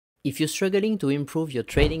If you're struggling to improve your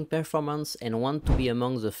trading performance and want to be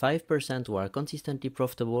among the 5% who are consistently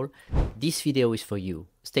profitable, this video is for you.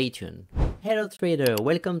 Stay tuned. Hello trader,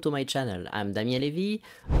 welcome to my channel. I'm Damien Levy,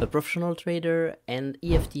 a professional trader and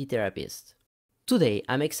EFT therapist. Today,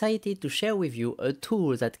 I'm excited to share with you a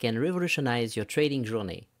tool that can revolutionize your trading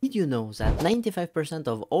journey. Did you know that 95%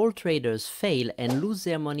 of all traders fail and lose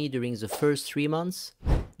their money during the first 3 months?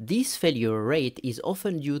 This failure rate is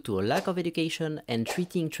often due to a lack of education and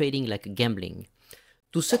treating trading like gambling.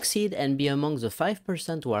 To succeed and be among the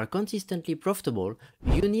 5% who are consistently profitable,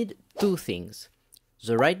 you need two things: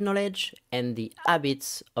 the right knowledge and the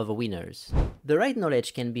habits of winners. The right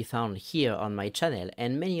knowledge can be found here on my channel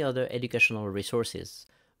and many other educational resources.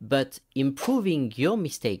 But improving your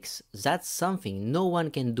mistakes, that's something no one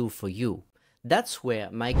can do for you. That's where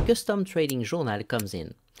my custom trading journal comes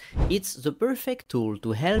in. It's the perfect tool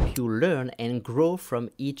to help you learn and grow from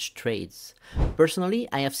each trades. Personally,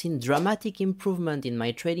 I have seen dramatic improvement in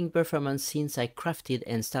my trading performance since I crafted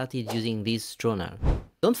and started using this journal.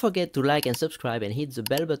 Don't forget to like and subscribe and hit the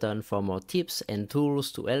bell button for more tips and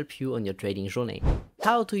tools to help you on your trading journey.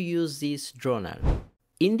 How to use this journal?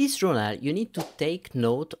 In this journal, you need to take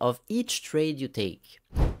note of each trade you take.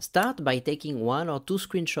 Start by taking 1 or 2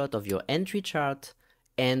 screenshots of your entry chart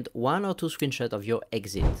and 1 or 2 screenshots of your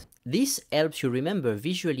exit. This helps you remember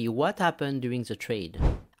visually what happened during the trade.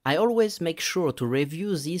 I always make sure to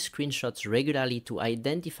review these screenshots regularly to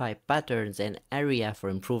identify patterns and areas for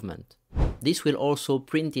improvement. This will also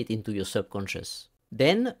print it into your subconscious.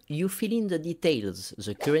 Then you fill in the details: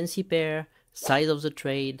 the currency pair, size of the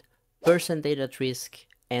trade, percentage at risk,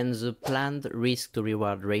 and the planned risk to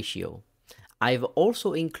reward ratio. I've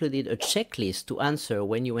also included a checklist to answer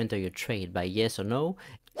when you enter your trade by yes or no,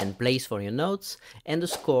 and place for your notes, and the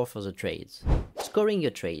score for the trades. Scoring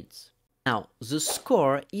your trades. Now, the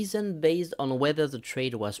score isn't based on whether the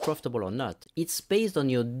trade was profitable or not. It's based on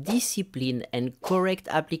your discipline and correct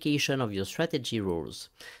application of your strategy rules.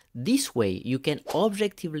 This way, you can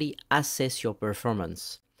objectively assess your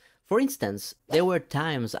performance. For instance, there were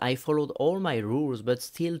times I followed all my rules but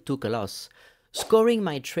still took a loss. Scoring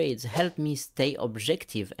my trades helped me stay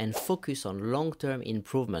objective and focus on long-term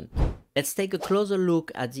improvement. Let's take a closer look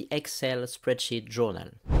at the Excel spreadsheet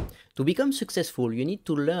journal. To become successful, you need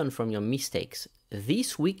to learn from your mistakes.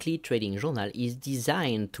 This weekly trading journal is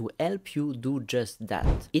designed to help you do just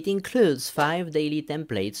that. It includes 5 daily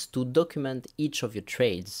templates to document each of your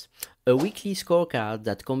trades, a weekly scorecard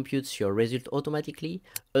that computes your result automatically,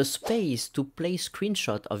 a space to place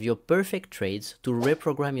screenshots of your perfect trades to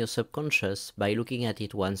reprogram your subconscious by looking at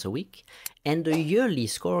it once a week, and a yearly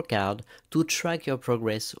scorecard to track your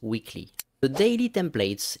progress weekly. The daily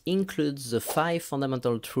templates includes the 5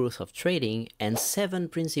 fundamental truths of trading and 7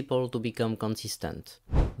 principles to become consistent.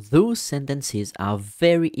 Those sentences are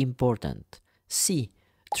very important. See,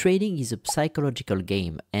 trading is a psychological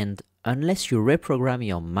game, and unless you reprogram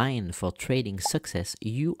your mind for trading success,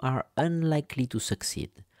 you are unlikely to succeed.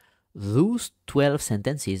 Those 12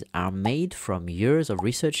 sentences are made from years of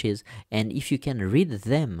researches, and if you can read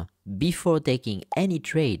them before taking any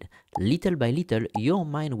trade, little by little your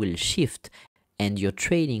mind will shift and your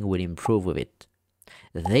trading will improve with it.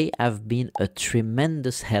 They have been a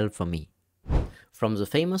tremendous help for me. From the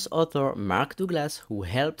famous author Mark Douglas, who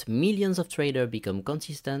helped millions of traders become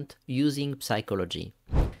consistent using psychology.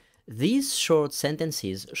 These short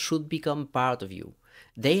sentences should become part of you.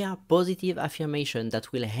 They are positive affirmations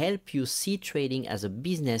that will help you see trading as a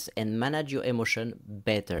business and manage your emotion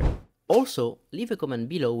better. Also, leave a comment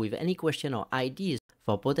below with any question or ideas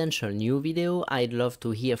for potential new video. I'd love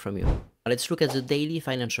to hear from you. Let's look at the daily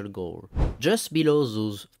financial goal. Just below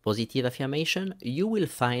those positive affirmations, you will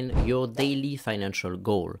find your daily financial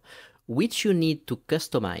goal, which you need to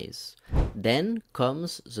customize. Then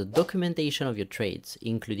comes the documentation of your trades,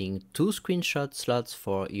 including 2 screenshot slots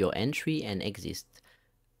for your entry and exit.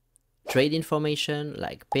 Trade information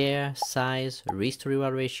like pair, size, risk to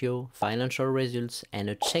reward ratio, financial results, and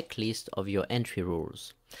a checklist of your entry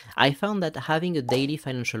rules. I found that having a daily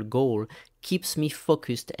financial goal keeps me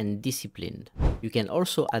focused and disciplined. You can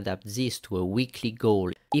also adapt this to a weekly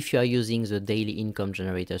goal if you are using the daily income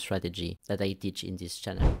generator strategy that I teach in this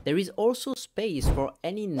channel. There is also space for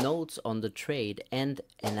any notes on the trade and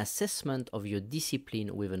an assessment of your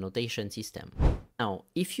discipline with a notation system. Now,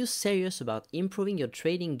 if you're serious about improving your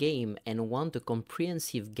trading game and want a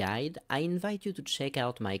comprehensive guide, I invite you to check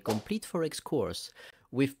out my complete Forex course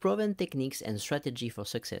with proven techniques and strategy for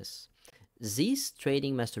success. This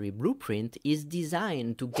trading mastery blueprint is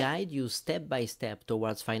designed to guide you step by step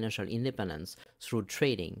towards financial independence through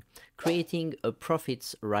trading, creating a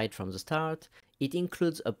profits right from the start, It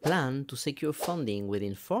includes a plan to secure funding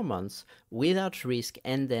within 4 months without risk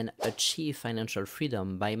and then achieve financial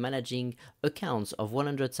freedom by managing accounts of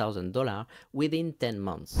 $100,000 within 10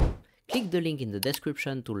 months. Click the link in the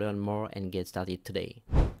description to learn more and get started today.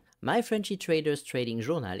 My Frenchy Trader's Trading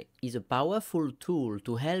Journal is a powerful tool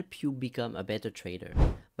to help you become a better trader.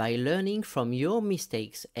 By learning from your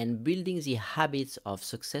mistakes and building the habits of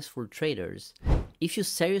successful traders, if you're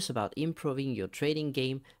serious about improving your trading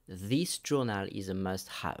game, this journal is a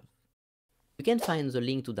must-have. You can find the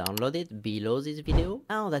link to download it below this video.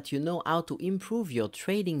 Now that you know how to improve your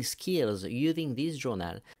trading skills using this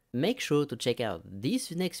journal, make sure to check out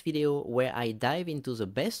this next video where I dive into the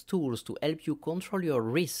best tools to help you control your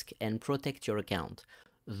risk and protect your account.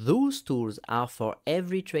 Those tools are for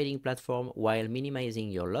every trading platform while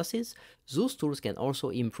minimizing your losses. Those tools can also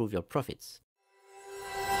improve your profits.